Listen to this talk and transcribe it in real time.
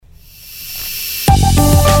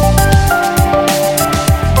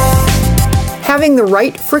Having the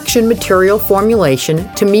right friction material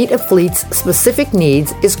formulation to meet a fleet's specific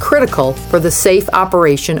needs is critical for the safe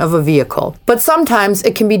operation of a vehicle, but sometimes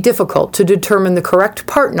it can be difficult to determine the correct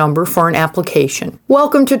part number for an application.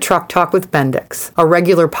 Welcome to Truck Talk with Bendix, a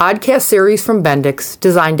regular podcast series from Bendix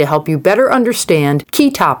designed to help you better understand key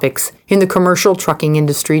topics in the commercial trucking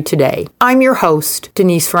industry today. I'm your host,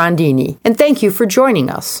 Denise Rondini, and thank you for joining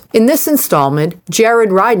us. In this installment, Jared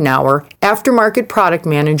Ridenour, Aftermarket Product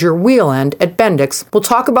Manager Wheel End at Bendix, will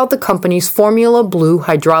talk about the company's Formula Blue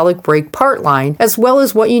hydraulic brake part line, as well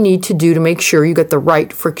as what you need to do to make sure you get the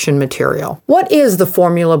right friction material. What is the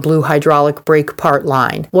Formula Blue hydraulic brake part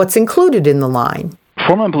line? What's included in the line?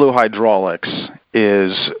 Formula Blue Hydraulics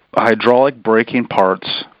is hydraulic braking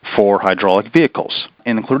parts for hydraulic vehicles.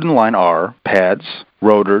 And included in the line are pads,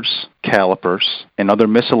 rotors, calipers, and other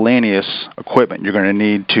miscellaneous equipment you're going to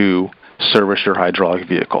need to service your hydraulic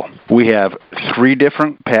vehicle. We have 3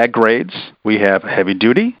 different pad grades. We have heavy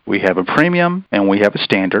duty, we have a premium, and we have a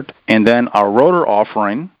standard. And then our rotor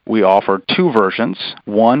offering, we offer 2 versions.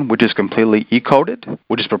 One which is completely E-coated,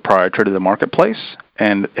 which is proprietary to the marketplace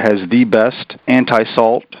and has the best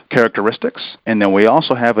anti-salt characteristics. And then we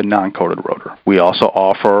also have a non-coated rotor. We also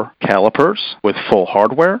offer calipers with full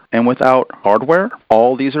hardware and without hardware.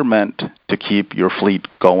 All these are meant to keep your fleet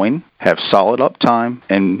going, have solid uptime,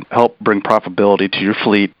 and help bring profitability to your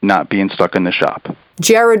fleet, not being stuck in the shop.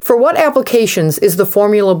 Jared, for what applications is the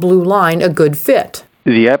Formula Blue line a good fit?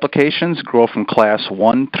 The applications go from class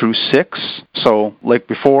 1 through 6. So, like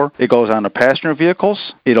before, it goes on to passenger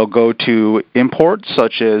vehicles. It'll go to imports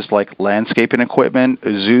such as like landscaping equipment,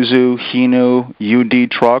 Isuzu, Hino, UD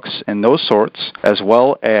trucks, and those sorts, as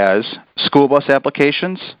well as school bus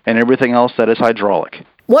applications and everything else that is hydraulic.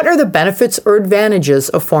 What are the benefits or advantages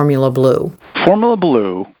of Formula Blue? Formula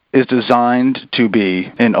Blue is designed to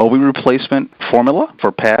be an OE replacement formula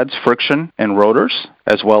for pads, friction, and rotors,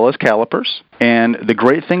 as well as calipers. And the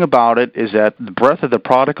great thing about it is that the breadth of the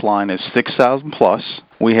product line is 6,000 plus.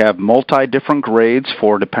 We have multi-different grades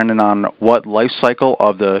for depending on what life cycle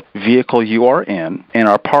of the vehicle you are in. And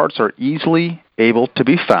our parts are easily able to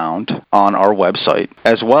be found on our website,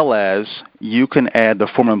 as well as you can add the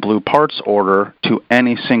Formula Blue parts order to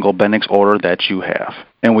any single Bendix order that you have.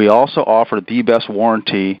 And we also offer the best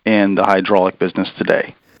warranty in the hydraulic business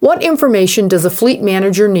today. What information does a fleet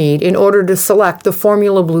manager need in order to select the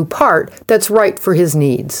Formula Blue part that's right for his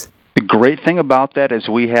needs? The great thing about that is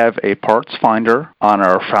we have a parts finder on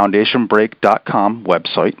our foundationbrake.com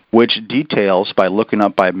website, which details by looking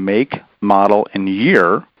up by make, model, and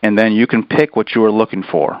year, and then you can pick what you are looking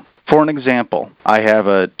for. For an example, I have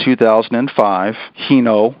a 2005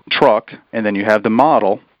 Hino truck, and then you have the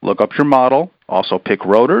model. Look up your model. Also pick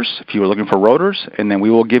rotors if you are looking for rotors, and then we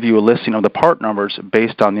will give you a listing of the part numbers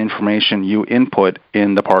based on the information you input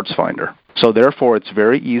in the parts finder. So therefore, it's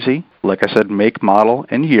very easy. Like I said, make, model,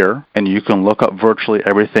 and year, and you can look up virtually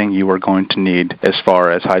everything you are going to need as far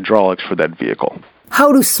as hydraulics for that vehicle.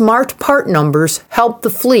 How do smart part numbers help the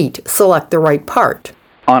fleet select the right part?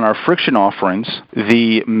 On our friction offerings,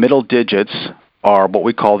 the middle digits are what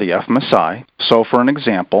we call the FMSI. So for an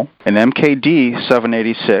example, an MKD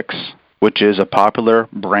 786, which is a popular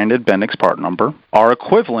branded Bendix part number, our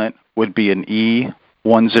equivalent would be an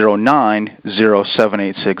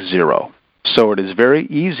E109-07860. So it is very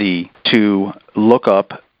easy to look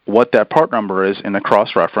up what that part number is in a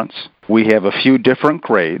cross-reference. We have a few different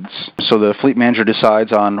grades, so the fleet manager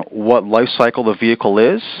decides on what life cycle the vehicle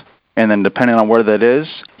is, and then depending on where that is,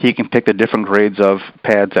 he can pick the different grades of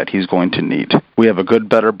pads that he's going to need. We have a good,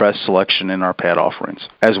 better, best selection in our pad offerings.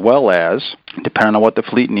 As well as, depending on what the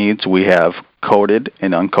fleet needs, we have coated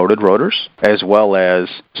and uncoated rotors, as well as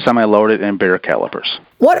semi-loaded and bare calipers.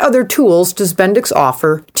 What other tools does Bendix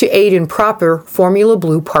offer to aid in proper Formula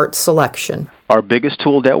Blue part selection? Our biggest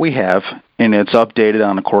tool that we have, and it's updated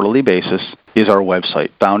on a quarterly basis, is our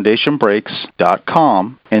website,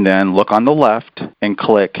 foundationbrakes.com, and then look on the left and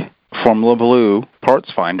click Formula Blue Parts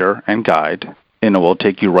Finder and Guide, and it will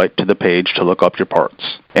take you right to the page to look up your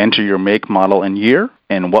parts. Enter your make, model, and year,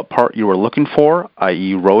 and what part you are looking for,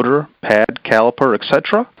 i.e. rotor, pad, caliper,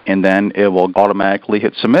 etc., and then it will automatically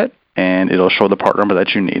hit submit, and it'll show the part number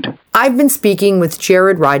that you need. I've been speaking with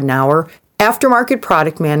Jared Ridenour, Aftermarket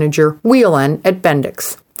Product Manager, Wheel End at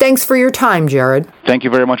Bendix. Thanks for your time, Jared. Thank you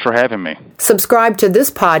very much for having me. Subscribe to this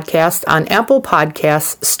podcast on Apple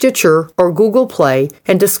Podcasts, Stitcher, or Google Play,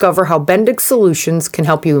 and discover how Bendix Solutions can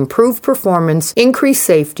help you improve performance, increase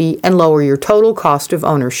safety, and lower your total cost of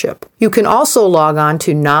ownership. You can also log on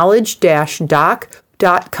to knowledge-doc.com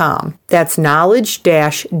knowledge-dock.com. That's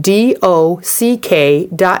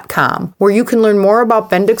knowledge-dock.com, where you can learn more about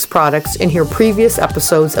Bendix products and hear previous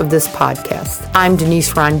episodes of this podcast. I'm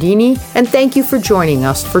Denise Rondini, and thank you for joining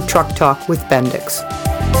us for Truck Talk with Bendix.